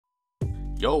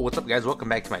Yo, what's up guys? Welcome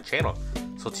back to my channel.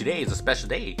 So today is a special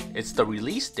day. It's the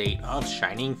release date of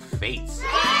Shining Fates. So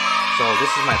this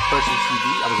is my first ETB.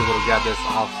 I was able to grab this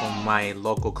off from my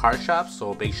local card shop.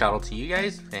 So big shout out to you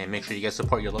guys, and make sure you guys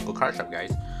support your local card shop,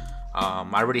 guys. I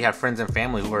already have friends and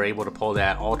family who were able to pull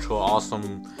that ultra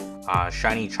awesome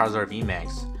shiny Charizard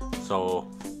VMAX. So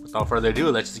without further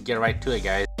ado, let's just get right to it,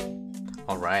 guys.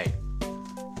 Alright.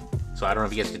 So I don't know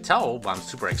if you guys can tell, but I'm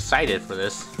super excited for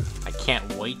this. I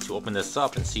can't wait to open this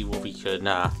up and see what we could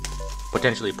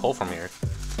potentially pull from here.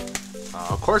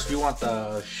 Of course, we want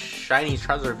the shiny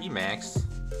Charizard VMAX,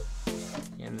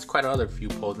 and there's quite a few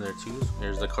pulls in there too.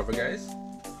 Here's the cover, guys.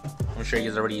 I'm sure you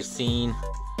guys already seen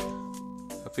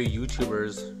a few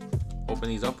YouTubers open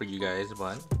these up for you guys,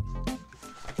 but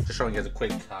just showing you guys a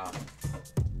quick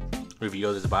review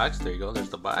of this box. There you go. There's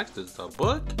the box. There's the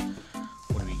book.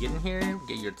 What do we get in here?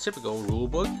 We get your typical rule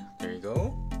book. There you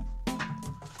go.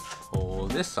 Pull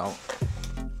this out.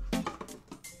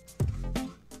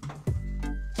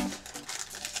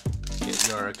 Get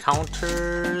your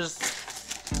counters,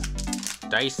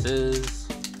 dices.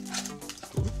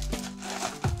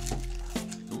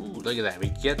 Ooh, look at that. We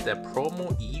get that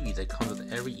promo Eevee that comes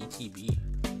with every ETB.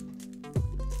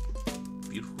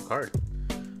 Beautiful card.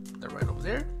 Put that right over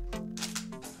there.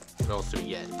 What else do we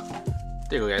get?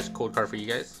 There you go, guys. Code card for you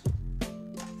guys.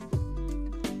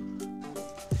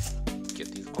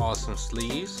 Get these awesome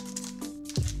sleeves.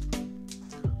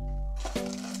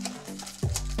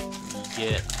 We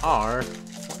get our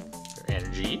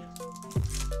energy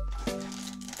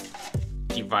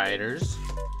dividers,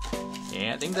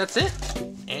 and I think that's it.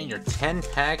 And your 10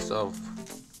 packs of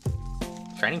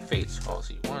Shining Fates. I'll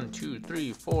see 1, 2,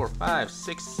 3, 4, 5,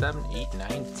 6, 7, 8,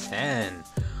 9, 10.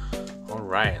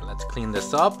 Alright, let's clean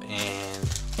this up and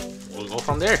we'll go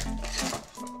from there.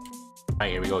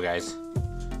 Alright, here we go, guys.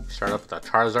 Start off with the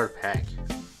Charizard pack.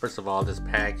 First of all, this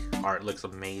pack art looks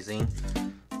amazing.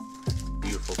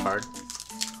 Beautiful card.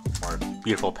 Or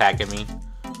beautiful pack, I mean.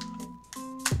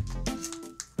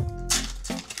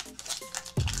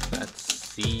 Let's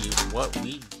see what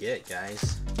we get,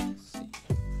 guys. Let's see.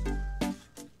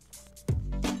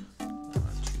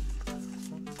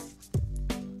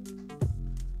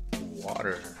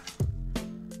 Water.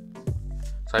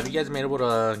 So have you guys been able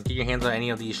to get your hands on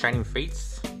any of these Shining Fates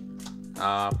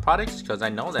products? Because I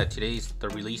know that today's the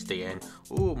release day, and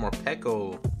ooh,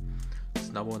 Morpeko,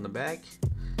 Snubbull in the back.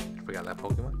 I forgot that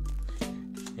Pokemon.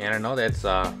 And I know that's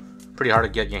pretty hard to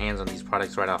get your hands on these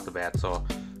products right off the bat. So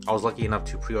I was lucky enough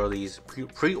to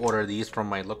pre-order these from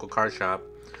my local card shop.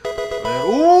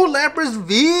 And, ooh, Lapras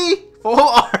V, full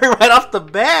art right off the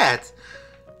bat.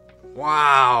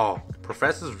 Wow,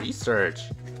 Professor's Research.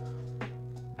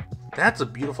 That's a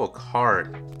beautiful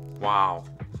card. Wow.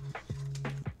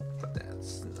 Put that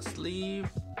in the sleeve.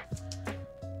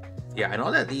 Yeah, I know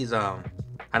that these I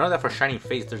know that for Shining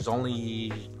Fates there's only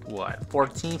what,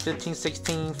 14, 15,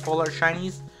 16 full art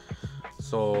shinies.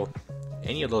 So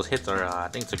any of those hits are I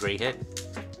think it's a great hit.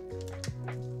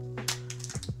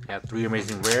 You have 3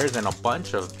 amazing rares and a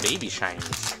bunch of baby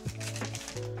shinies.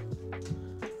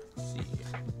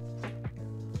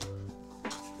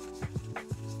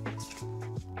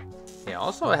 Yeah,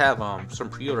 also I have some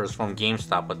pre-orders from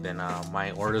GameStop, but then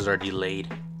my orders are delayed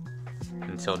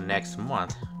until next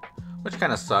month, which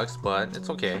kind of sucks, but it's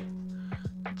okay.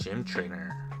 Gym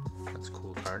Trainer, that's a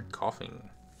cool card. Coughing.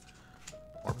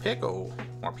 Morpeko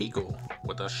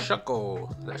with a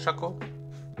Shuckle. Is that Shuckle?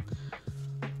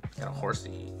 Got a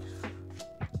Horsey.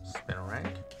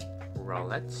 Spinarak.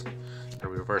 Rowlet. A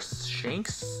Reverse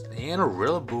Shanks and a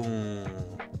Rillaboom.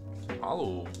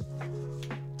 Hollow.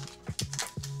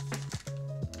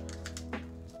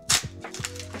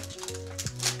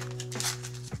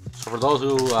 For those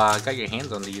who got your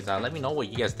hands on these, let me know what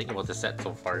you guys think about the set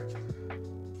so far.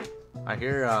 I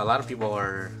hear a lot of people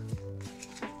are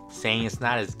saying it's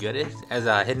not as good as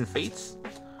Hidden Fates,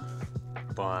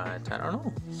 but I don't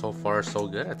know. So far, so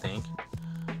good, I think.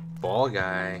 Ball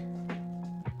Guy.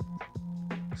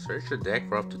 Search your deck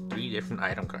for up to 3 different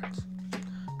item cards.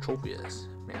 Tropius.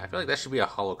 Man, I feel like that should be a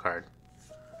holo card.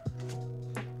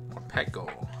 Morpeko.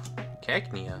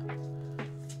 Cacnea.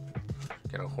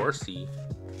 Get a Horsey.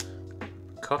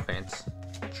 Cuffant,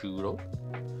 Judo,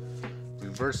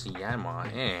 Reverse Yanma,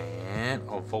 and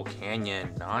a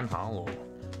Volcanion non-hollow.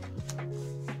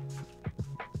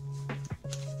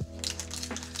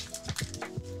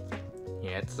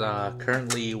 Yeah, it's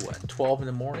currently what, 12 in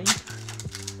the morning.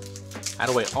 I had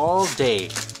to wait all day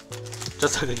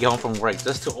just to get home from work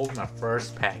just to open my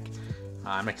first pack.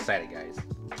 I'm excited, guys.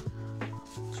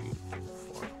 2,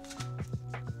 4.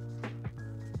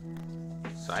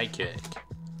 Psychic.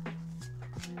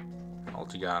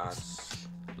 Ultigas,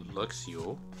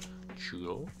 Luxio,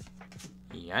 Chudo,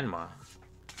 Yanma,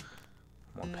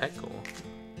 Morpeko,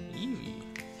 Eevee,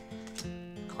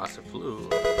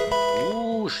 Gossifleur.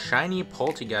 Ooh, shiny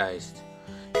Poltergeist.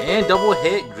 And double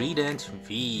hit Greedent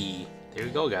V. There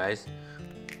you go, guys.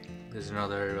 There's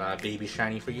another baby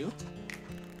shiny for you.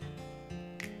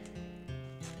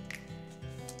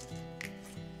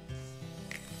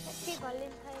 Happy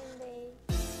Valentine's Day.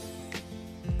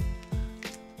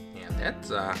 Yeah,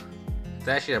 that's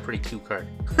actually a pretty cute card.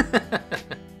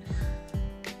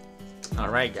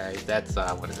 Alright guys, that's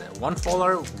what is it? One full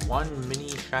art, one mini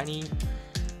shiny.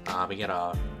 We get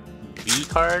a V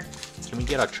card. Can we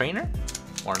get a trainer?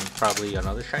 Or probably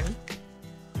another shiny?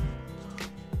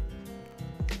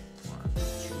 1,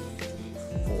 2,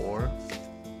 3, 4.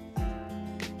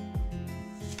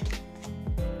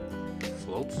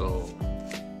 Floatzel.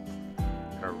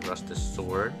 Our Rusted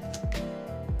Sword.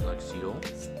 Luxio.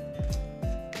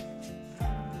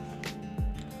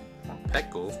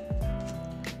 Morpeko.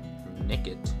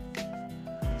 Nickit.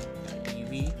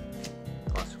 Eevee.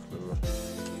 Gossifleur.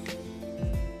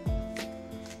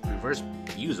 Reverse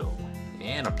Buzo.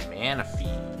 And a Manaphy.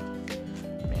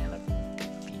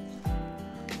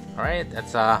 Alright,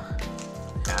 that's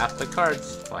half the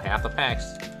cards. Well, half the packs.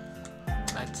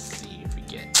 Let's see if we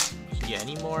can get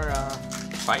any more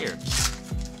fire.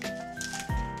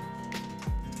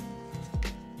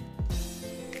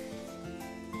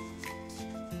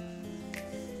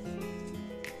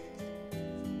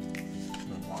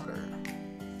 Water.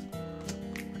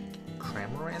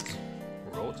 Cramorant.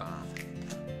 Rotom.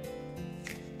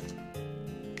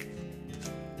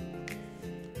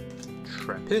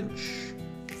 Trapinch.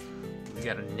 We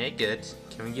got a Nickit.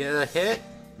 Can we get a hit?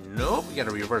 Nope. We got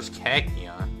a reverse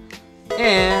Cagneon.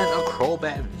 And a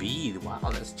Crobat V.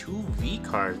 Wow, that's 2 V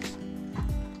cards.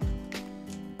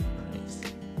 Nice.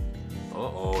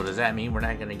 Uh-oh, does that mean we're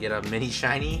not gonna get a mini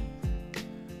shiny?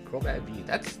 Crobat V.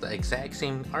 That's the exact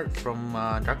same art from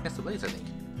Darkness Ablaze, I think.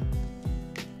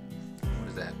 What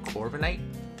is that? Corviknight?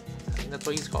 I think that's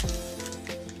what he's called.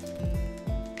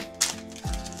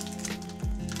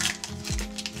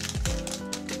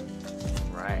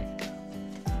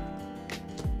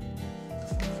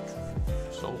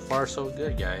 So far, so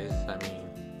good, guys. I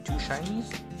mean, 2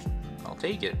 shinies? I'll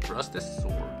take it. Rusted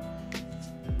Sword.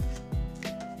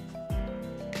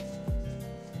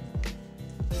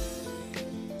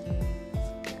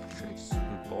 Matrix.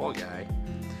 Ball guy.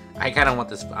 I kind of want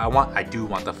this. I do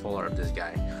want the full art of this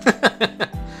guy.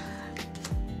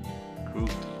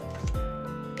 Grookey.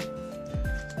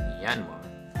 Yanma.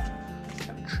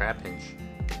 Got a Trapinch.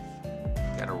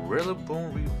 Got a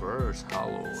Rillaboom Reverse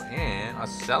Hollow and a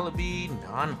Celebi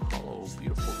non-hollow.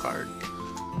 Beautiful card.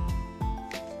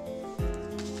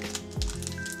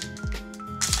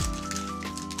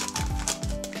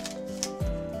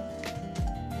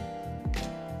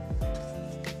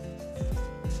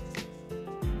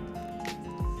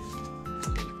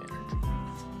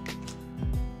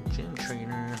 Gym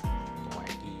Trainer.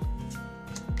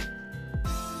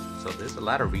 So there's a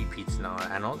lot of repeats now.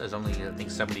 I know there's only, I think,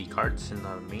 70 cards in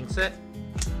the main set.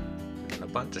 And a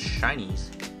bunch of shinies.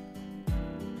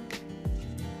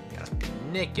 Got a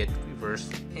Nickit Reverse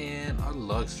and a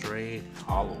Luxray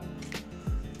Hollow.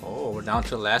 Oh, we're down to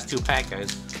the last 2 pack,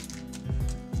 guys.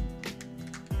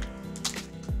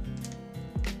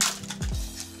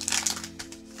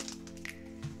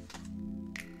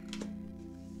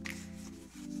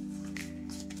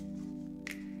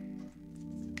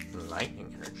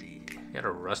 Lightning Energy. Got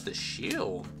a Rusted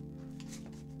Shield.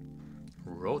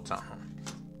 Rotom.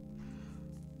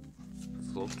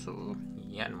 Floatzel.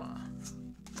 Yanma.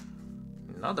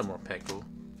 Another Morpeko.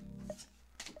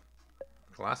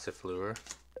 Gossifleur.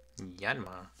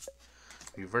 Yanma.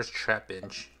 Reverse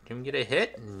Trapinch. Can we get a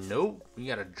hit? Nope. We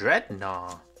got a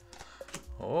Dreadnought.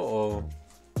 Uh-oh.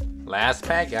 Last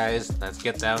pack, guys. Let's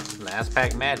get that last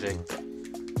pack magic.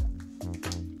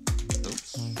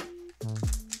 Oops.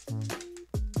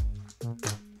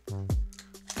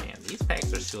 Man, these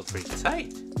packs are still pretty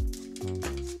tight.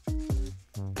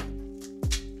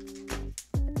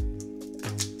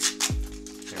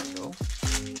 There we go.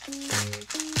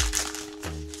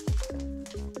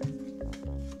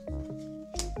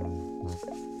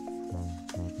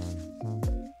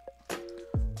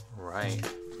 Right.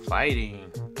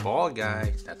 Fighting. Ball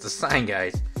guy. That's a sign,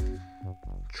 guys.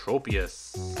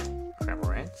 Tropius.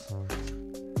 Cramorant.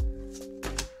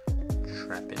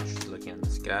 Trapinch looking at the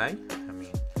sky. I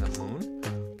mean, the moon.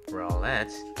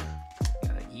 Rowlet.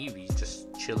 Got an Eevee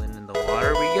just chilling in the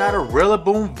water. We got a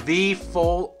Rillaboom V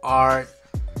full art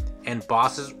and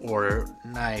boss's order.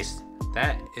 Nice.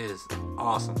 That is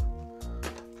awesome.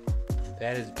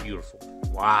 That is beautiful.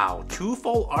 Wow, 2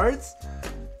 full arts?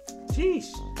 Jeez.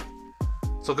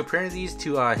 So comparing these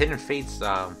to Hidden Fates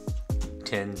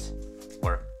tins,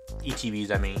 or ETBs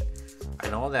I mean, I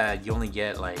know that you only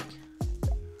get like,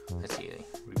 let's see,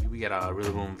 we get a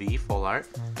Rillaboom V full art,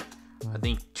 I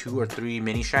think 2 or 3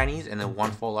 mini shinies, and then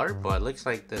 1 full art, but it looks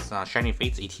like this Shining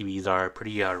Fates ETBs are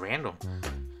pretty random.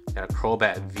 Got a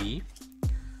Crobat V,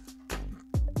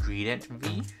 Greedent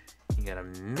V, you got a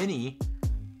mini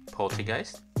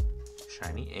Poltergeist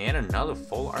shiny, and another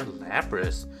full art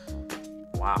Lapras.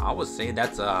 Wow, I would say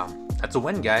that's a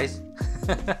win, guys.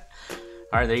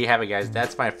 Alright, there you have it, guys.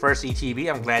 That's my first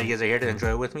ETB. I'm glad you guys are here to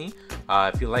enjoy it with me.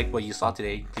 If you like what you saw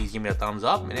today, please give me a thumbs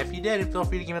up. And if you did, feel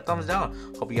free to give me a thumbs down.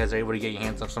 Hope you guys are able to get your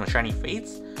hands on some shiny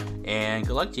Fates. And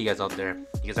good luck to you guys out there.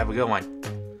 You guys have a good one.